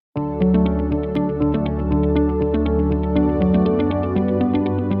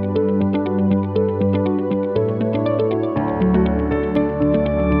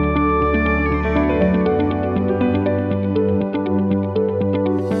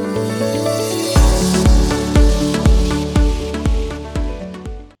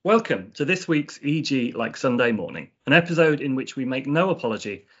Welcome to this week's EG Like Sunday Morning, an episode in which we make no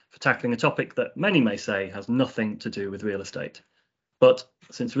apology for tackling a topic that many may say has nothing to do with real estate. But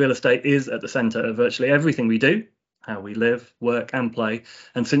since real estate is at the centre of virtually everything we do, how we live, work and play,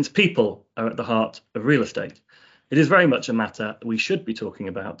 and since people are at the heart of real estate, it is very much a matter we should be talking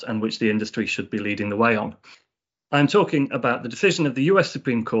about and which the industry should be leading the way on. I'm talking about the decision of the US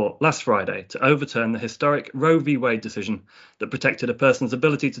Supreme Court last Friday to overturn the historic Roe v. Wade decision that protected a person's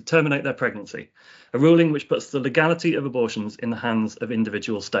ability to terminate their pregnancy, a ruling which puts the legality of abortions in the hands of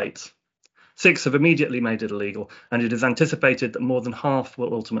individual states. 6 have immediately made it illegal, and it is anticipated that more than half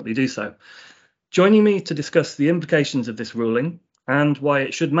will ultimately do so. Joining me to discuss the implications of this ruling and why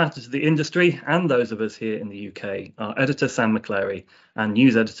it should matter to the industry and those of us here in the UK are editor Sam McClary and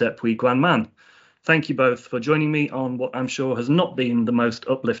news editor Pui Guan Man. Thank you both for joining me on what I'm sure has not been the most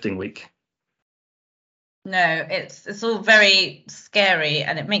uplifting week. No, it's all very scary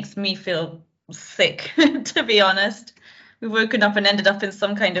and it makes me feel sick, to be honest. We've woken up and ended up in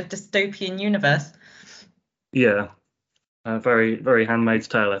some kind of dystopian universe. Yeah, very, very Handmaid's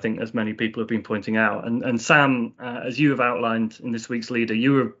Tale, I think, as many people have been pointing out. And Sam, as you have outlined in this week's leader,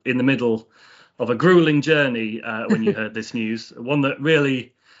 you were in the middle of a grueling journey when you heard this news, one that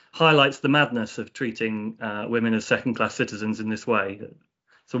really highlights the madness of treating women as second-class citizens in this way.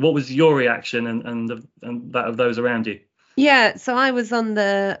 So what was your reaction and that of those around you? Yeah, so I was on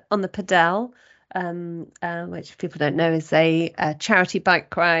the Padel, which people don't know is a charity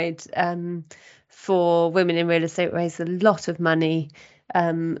bike ride for women in real estate, raised a lot of money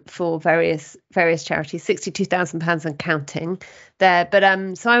for various charities, £62,000 and counting there.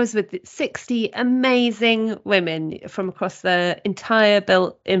 But so I was with 60 amazing women from across the entire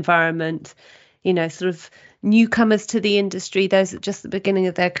built environment, you know, sort of newcomers to the industry, those at just the beginning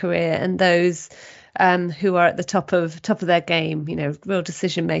of their career, and those who are at the top of their game, you know, real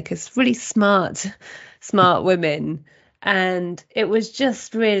decision makers, really smart women. And it was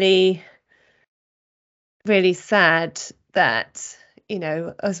just really, really sad that, you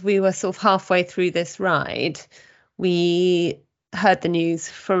know, as we were sort of halfway through this ride, we heard the news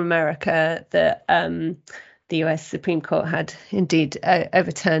from America that the US Supreme Court had indeed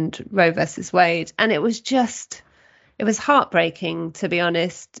overturned Roe versus Wade. And it was heartbreaking, to be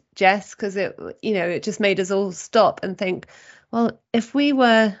honest, Jess, because it just made us all stop and think, well, if we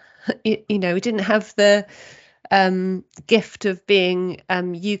were, we didn't have the gift of being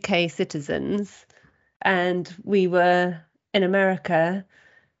UK citizens and we were in America,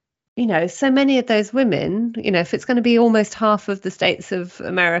 you know, so many of those women, you know, if it's going to be almost half of the states of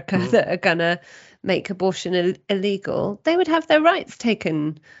America that are going to make abortion illegal, they would have their rights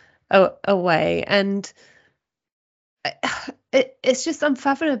taken away. And it's just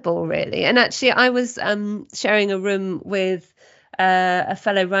unfathomable, really. And actually, I was sharing a room with a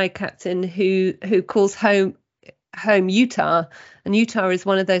fellow ride captain who calls home Utah, and Utah is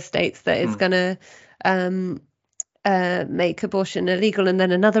one of those states that is going to make abortion illegal. And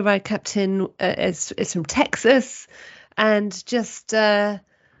then another ride captain is from Texas, and just it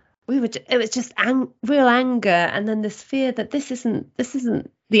was just real anger, and then this fear that this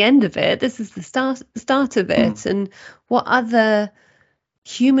isn't the end of it. This is the start of it, and what other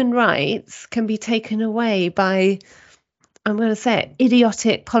human rights can be taken away by, I'm going to say it,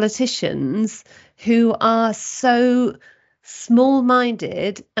 idiotic politicians who are so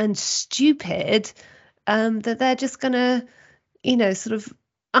small-minded and stupid that they're just going to, you know, sort of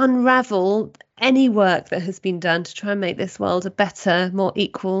unravel any work that has been done to try and make this world a better, more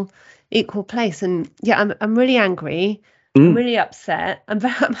equal place. And yeah, I'm really angry. I'm really upset. I'm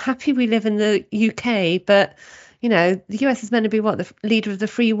happy we live in the UK, but you know, the US is meant to be the leader of the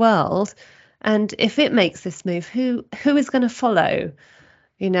free world, and if it makes this move, who is going to follow?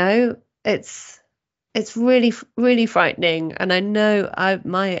 You know, it's really, really frightening. And I know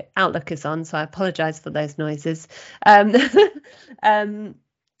my outlook is on, so I apologize for those noises.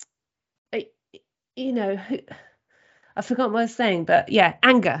 You know, I forgot what I was saying, but yeah,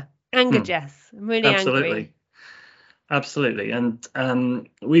 anger, Jess. I'm really angry. Absolutely. And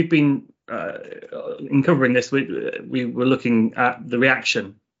we've been in covering this, we were looking at the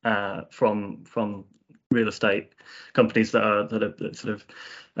reaction from real estate companies that are sort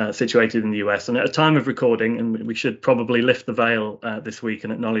of situated in the US. And at a time of recording, and we should probably lift the veil this week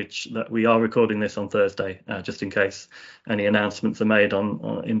and acknowledge that we are recording this on Thursday, just in case any announcements are made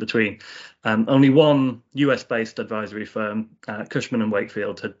on in between. Only one US-based advisory firm, Cushman &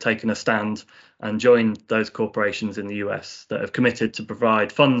 Wakefield, had taken a stand and joined those corporations in the US that have committed to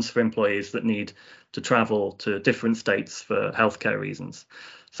provide funds for employees that need to travel to different states for healthcare reasons.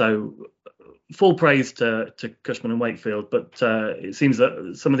 So full praise to Cushman and Wakefield, but it seems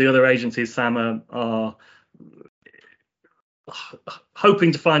that some of the other agencies, Sam, are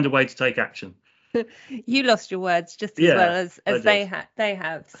hoping to find a way to take action. You lost your words just as well as they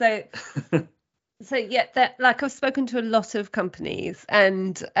have. So yeah, that, like, I've spoken to a lot of companies,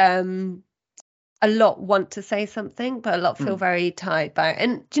 and a lot want to say something, but a lot feel very tied by it.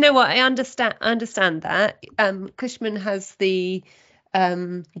 And do you know what? I understand that. Cushman has the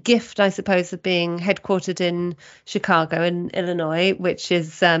gift, I suppose, of being headquartered in Chicago in Illinois, which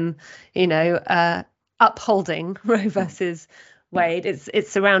is upholding Roe versus Wade.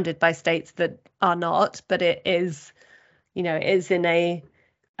 It's surrounded by states that are not, but it is in a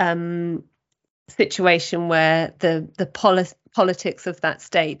situation where the politics of that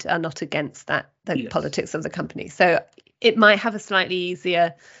state are not against the politics of the company. So it might have a slightly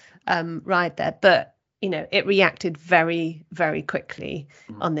easier ride there, but it reacted very, very quickly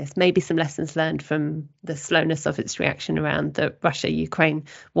on this. Maybe some lessons learned from the slowness of its reaction around the Russia-Ukraine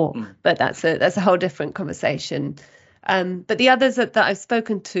war, but that's a whole different conversation. But the others that I've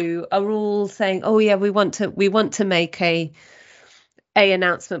spoken to are all saying, "Oh yeah, we want to make a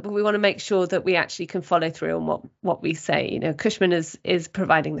announcement, but we want to make sure that we actually can follow through on what we say." Cushman is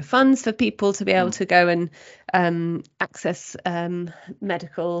providing the funds for people to be able to go and access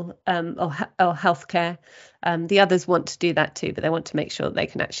medical or healthcare. The others want to do that too, but they want to make sure that they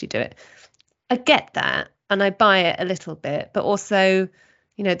can actually do it. I get that, and I buy it a little bit, but also,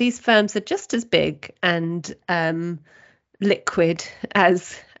 these firms are just as big and liquid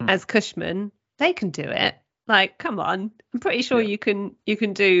as Cushman. They can do it. Like, come on! I'm pretty sure you can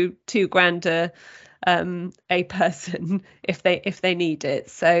do $2,000 a person if they need it.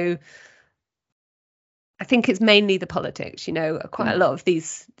 So I think it's mainly the politics. Quite a lot of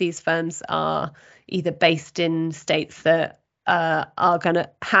these firms are either based in states that are going to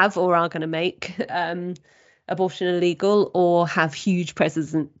have or are going to make abortion illegal, or have huge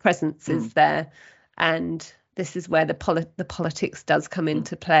presences there, and this is where the politics does come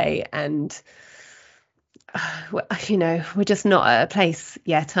into play. And we're just not at a place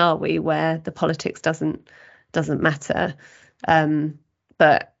yet, are we, where the politics doesn't matter.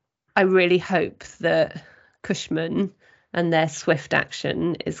 But I really hope that Cushman and their swift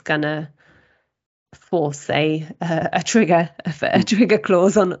action is gonna force a trigger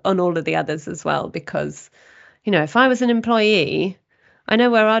clause on all of the others as well, because if I was an employee, I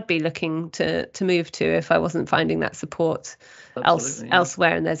know where I'd be looking to move to if I wasn't finding that support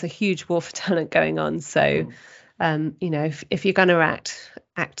elsewhere. And there's a huge war for talent going on. So, if you're going to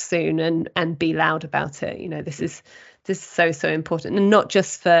act soon and be loud about it, this is so important, and not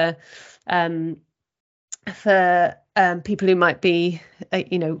just for people who might be,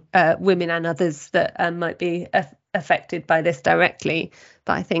 women and others that might be affected by this directly,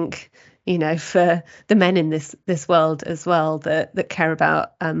 but I think, for the men in this world as well that care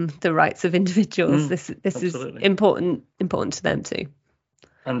about the rights of individuals, this is important to them too.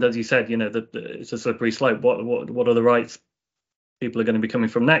 And as you said, it's a slippery slope. What are the rights people are going to be coming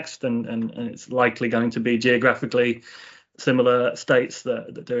from next? And it's likely going to be geographically similar states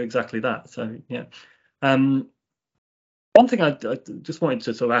that do exactly that. So yeah. One thing I just wanted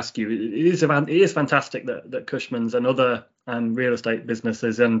to sort of ask you, it is fantastic that Cushman's and other real estate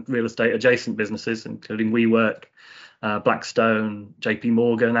businesses and real estate adjacent businesses, including WeWork, Blackstone, JP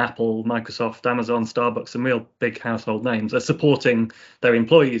Morgan, Apple, Microsoft, Amazon, Starbucks, some real big household names, are supporting their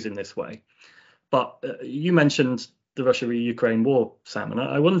employees in this way. But you mentioned the Russia-Ukraine war, Sam, and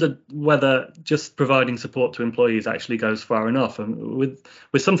I wondered whether just providing support to employees actually goes far enough. And with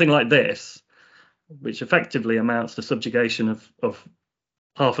something like this, which effectively amounts to subjugation of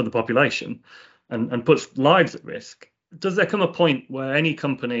half of the population and puts lives at risk, does there come a point where any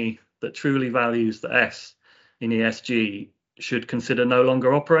company that truly values the S in ESG should consider no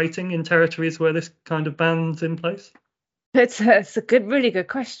longer operating in territories where this kind of ban's in place? It's a really good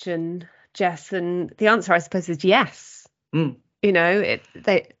question, Jess, and the answer, I suppose, is yes.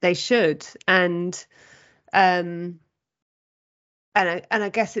 They should, and I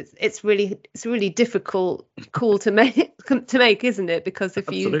guess it's really difficult call to make, isn't it? Because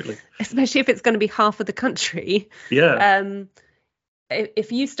especially if it's going to be half of the country,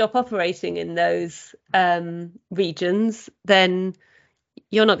 if you stop operating in those regions, then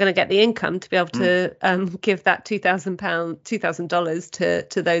you're not going to get the income to be able to give that $2,000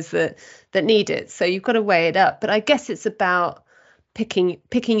 to those that need it. So you've got to weigh it up. But I guess it's about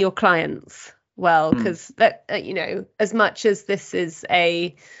picking your clients well, because as much as this is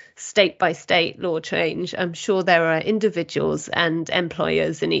a state by state law change, I'm sure there are individuals and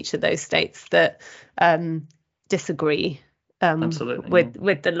employers in each of those states that disagree Absolutely,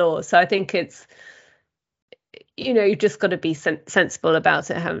 with the law. So I think it's, you've just got to be sensible about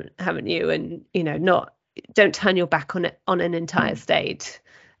it, haven't you? And don't turn your back on it, on an entire state,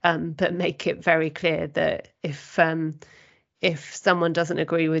 but make it very clear that if someone doesn't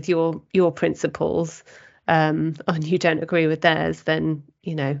agree with your principles, and you don't agree with theirs, then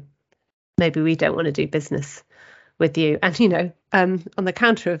maybe we don't want to do business with you. And on the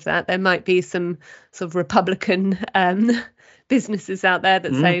counter of that, there might be some sort of Republican businesses out there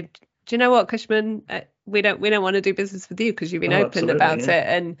that say, do you know what, Cushman, we don't want to do business with you because you've been open about it.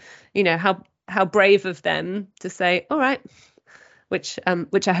 And how brave of them to say, all right, which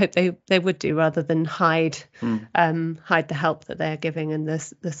I hope they would do, rather than hide the help that they're giving and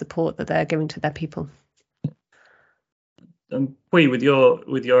the support that they're giving to their people. Pui, with your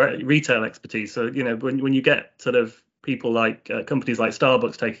retail expertise, so when you get sort of people like companies like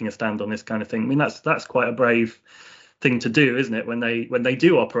Starbucks taking a stand on this kind of thing, I mean that's quite a brave thing to do, isn't it? When they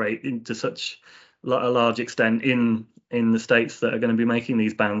do operate into such a large extent in the states that are going to be making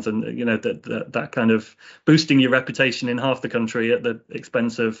these bans, and that kind of boosting your reputation in half the country at the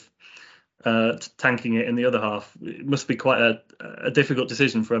expense of tanking it in the other half, it must be quite a difficult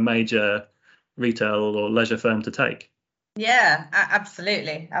decision for a major retail or leisure firm to take. Yeah,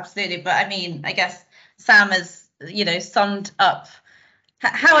 absolutely. But I mean, I guess Sam has, summed up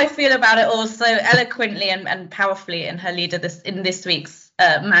how I feel about it all so eloquently and powerfully in her leader in this week's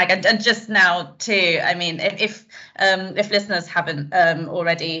mag, and just now too. I mean, if listeners haven't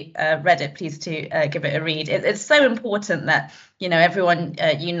already read it, please do give it a read. It's so important that everyone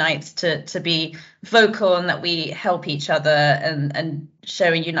unites to be vocal, and that we help each other and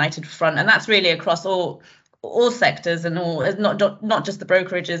show a united front, and that's really across all sectors and all, not just the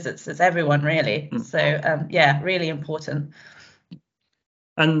brokerages, it's everyone really. So really important.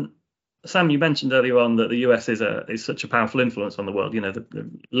 And Sam, you mentioned earlier on that the US is such a powerful influence on the world. The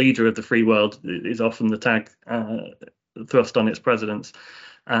leader of the free world is often the tag thrust on its presidents.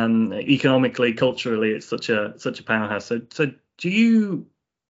 Economically, culturally, it's such a powerhouse. So do you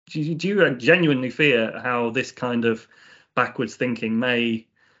genuinely fear how this kind of backwards thinking may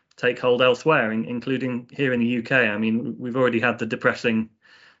take hold elsewhere, including here in the UK? I mean, we've already had the depressing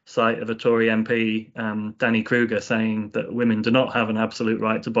sight of a Tory MP, Danny Kruger, saying that women do not have an absolute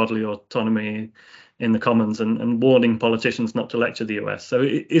right to bodily autonomy in the Commons, and warning politicians not to lecture the US. So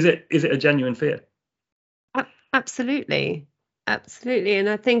is it a genuine fear? Absolutely. And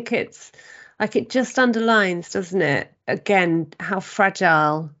I think it's like, it just underlines, doesn't it, again, how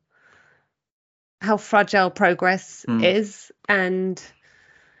fragile progress is. And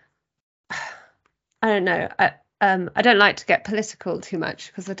I don't know. I don't like to get political too much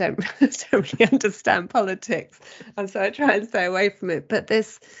because I don't really understand politics, and so I try and stay away from it. But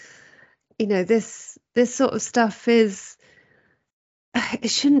this sort of stuff it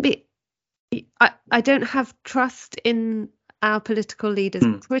shouldn't be. I don't have trust in our political leaders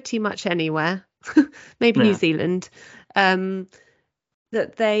pretty much anywhere, maybe New Zealand,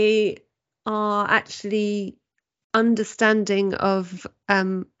 that they are actually understanding of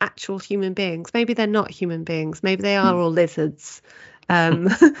actual human beings. Maybe they're not human beings, maybe they are all lizards,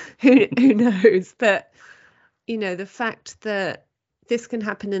 who knows. But the fact that this can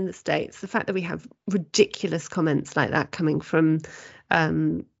happen in the States, the fact that we have ridiculous comments like that coming from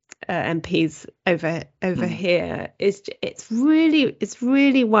MPs over here, it's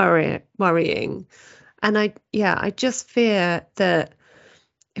really worrying. And I just fear that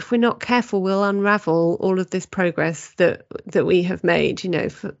if we're not careful, we'll unravel all of this progress that we have made.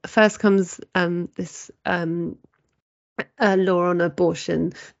 First comes this law on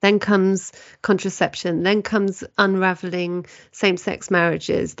abortion, then comes contraception, then comes unraveling same-sex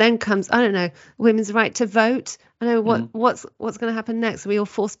marriages, then comes, I don't know, women's right to vote. I know what's going to happen next. Are we all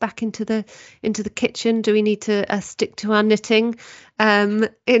forced back into the kitchen? Do we need to stick to our knitting?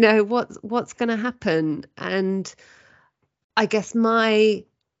 What's going to happen? And I guess my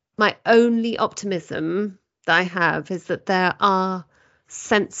only optimism that I have is that there are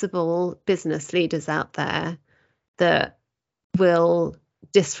sensible business leaders out there that will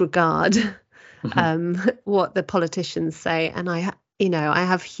disregard what the politicians say. And I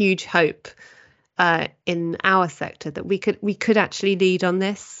have huge hope in our sector that we could actually lead on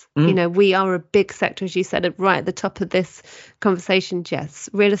this. We are a big sector, as you said, right at the top of this conversation, Jess.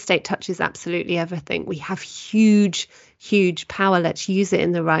 Real estate touches absolutely everything. We have huge power. Let's use it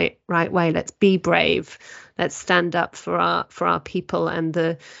in the right way. Let's be brave. Let's stand up for our people and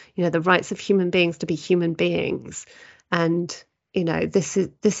the rights of human beings to be human beings. And this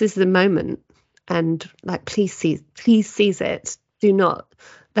is the moment. And please seize it. Do not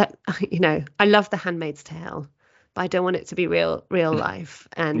that I love The Handmaid's Tale. but I don't want it to be real life.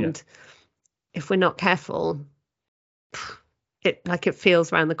 And if we're not careful, it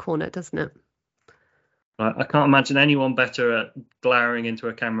feels around the corner, doesn't it? I can't imagine anyone better at glaring into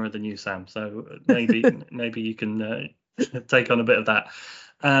a camera than you, Sam. So maybe you can take on a bit of that.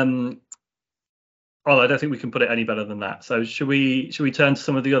 Well, I don't think we can put it any better than that. So should we turn to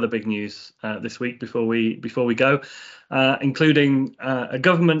some of the other big news this week before we go, including a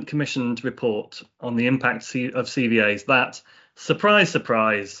government commissioned report on the impact of CVAs that,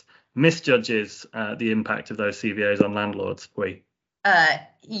 surprise, misjudges the impact of those CVAs on landlords. So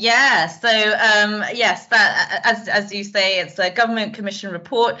yes, that as you say, it's a government commission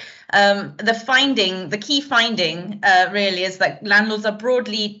report. The key finding really is that landlords are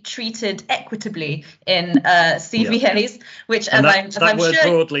broadly treated equitably in CVAs, which I'm sure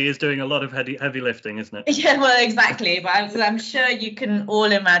broadly is doing a lot of heavy lifting, isn't it? Yeah, well, exactly. But I'm sure you can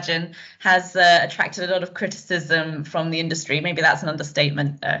all imagine has attracted a lot of criticism from the industry. Maybe that's an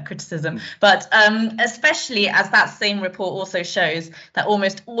understatement, criticism. But especially as that same report also shows that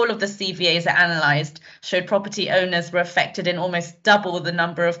almost all of the CVAs that analysed showed property owners were affected in almost double the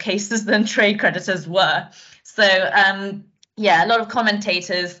number of cases than trade creditors were. So, a lot of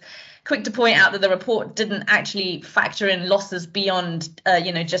commentators quick to point out that the report didn't actually factor in losses beyond,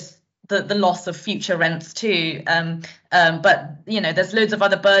 just the loss of future rents too. But there's loads of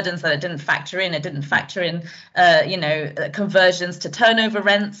other burdens that it didn't factor in. It didn't factor in, conversions to turnover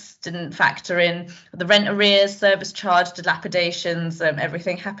rents, didn't factor in the rent arrears, service charge, dilapidations,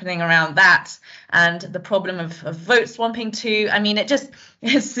 everything happening around that, and the problem of vote swamping too. I mean,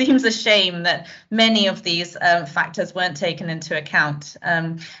 it seems a shame that many of these factors weren't taken into account.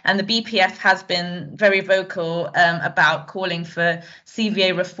 And the BPF has been very vocal about calling for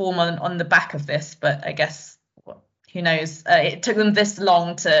CVA reform on the back of this, but I guess, who knows? It took them this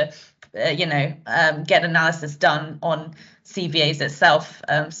long to, get analysis done on CVAs itself.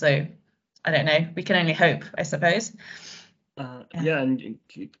 So I don't know. We can only hope, I suppose. And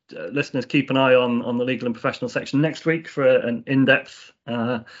listeners, keep an eye on the legal and professional section next week for an in-depth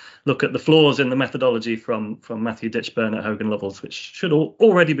look at the flaws in the methodology from Matthew Ditchburn at Hogan Lovells, which should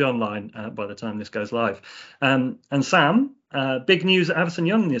already be online by the time this goes live. And Sam, big news at Avison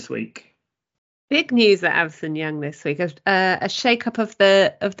Young this week. Big news at Avison Young this week, a shake-up of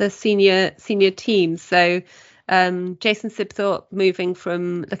the senior team. So Jason Sibthorpe moving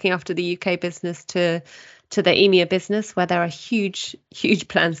from looking after the UK business to the EMEA business, where there are huge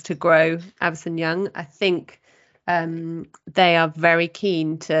plans to grow Avison Young. I think they are very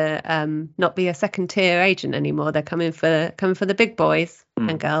keen to not be a second-tier agent anymore. They're coming for the big boys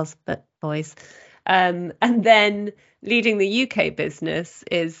and girls, but boys. And then leading the UK business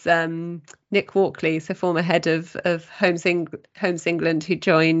is Nick Walkley, so former head of Homes England, who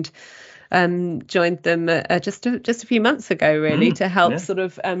joined them just a few months ago, really, to help sort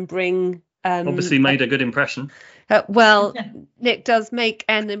of bring. Obviously made a good impression. Nick does make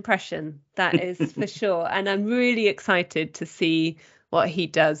an impression, that is for sure, and I'm really excited to see what he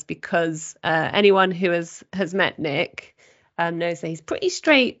does, because anyone who has met Nick knows that he's pretty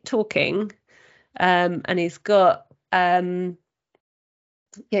straight talking. And he's got he's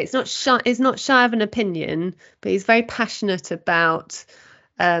not shy of an opinion, but he's very passionate about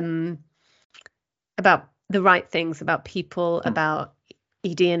the right things, about people, about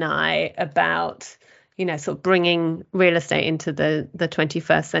ED&I, about sort of bringing real estate into the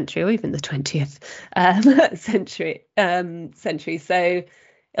 21st century, or even the 20th century. So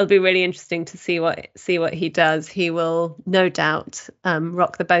it'll be really interesting to see what he does. He will no doubt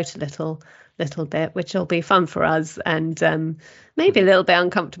rock the boat a little bit, which will be fun for us, and maybe a little bit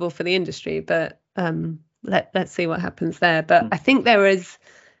uncomfortable for the industry, but let's see what happens there. But I think there is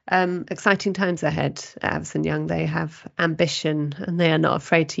exciting times ahead at Avison Young. They have ambition and they are not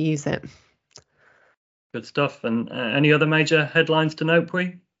afraid to use it. Good stuff. And any other major headlines to note,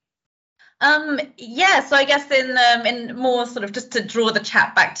 Pui? So I guess in more sort of just to draw the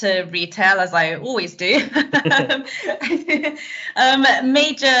chat back to retail, as I always do,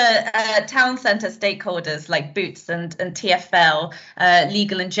 major town centre stakeholders like Boots and TfL,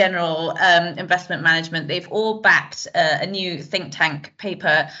 Legal & General, Investment Management, they've all backed a new think tank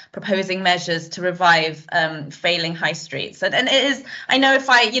paper proposing measures to revive failing high streets. And it is, I know if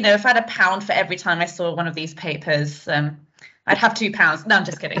I had a pound for every time I saw one of these papers, I'd have £2. No, I'm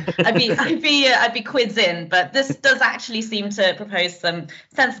just kidding. I'd be quids in, but this does actually seem to propose some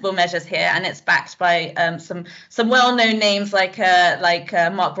sensible measures here, and it's backed by some well-known names like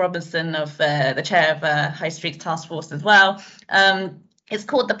Mark Robinson, of the chair of High Streets Task Force as well. It's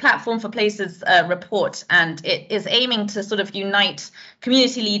called the Platform for Places report, and it is aiming to sort of unite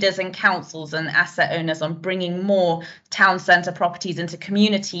community leaders and councils and asset owners on bringing more town centre properties into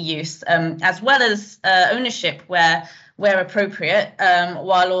community use, as well as ownership where appropriate,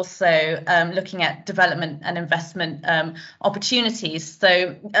 while also looking at development and investment opportunities.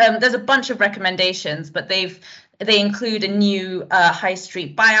 So there's a bunch of recommendations, but they include a new high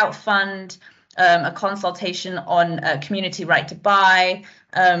street buyout fund, a consultation on community right to buy,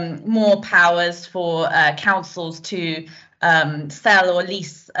 more powers for councils to sell or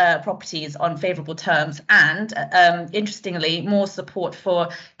lease properties on favourable terms, and interestingly, more support for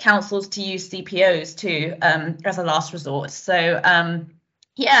councils to use CPOs too as a last resort. So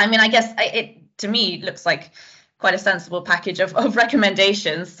yeah, I mean, I guess it to me looks like quite a sensible package of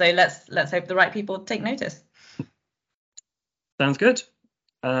recommendations. So let's hope the right people take notice. Sounds good.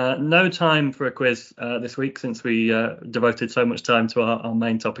 No time for a quiz this week, since we devoted so much time to our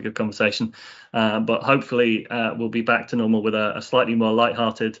main topic of conversation. But hopefully we'll be back to normal with a slightly more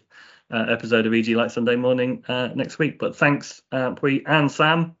light-hearted episode of EG Like Sunday Morning next week. But thanks, Pri and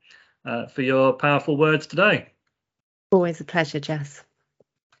Sam, for your powerful words today. Always a pleasure, Jess.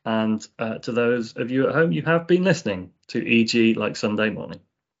 And to those of you at home, you have been listening to EG Like Sunday Morning.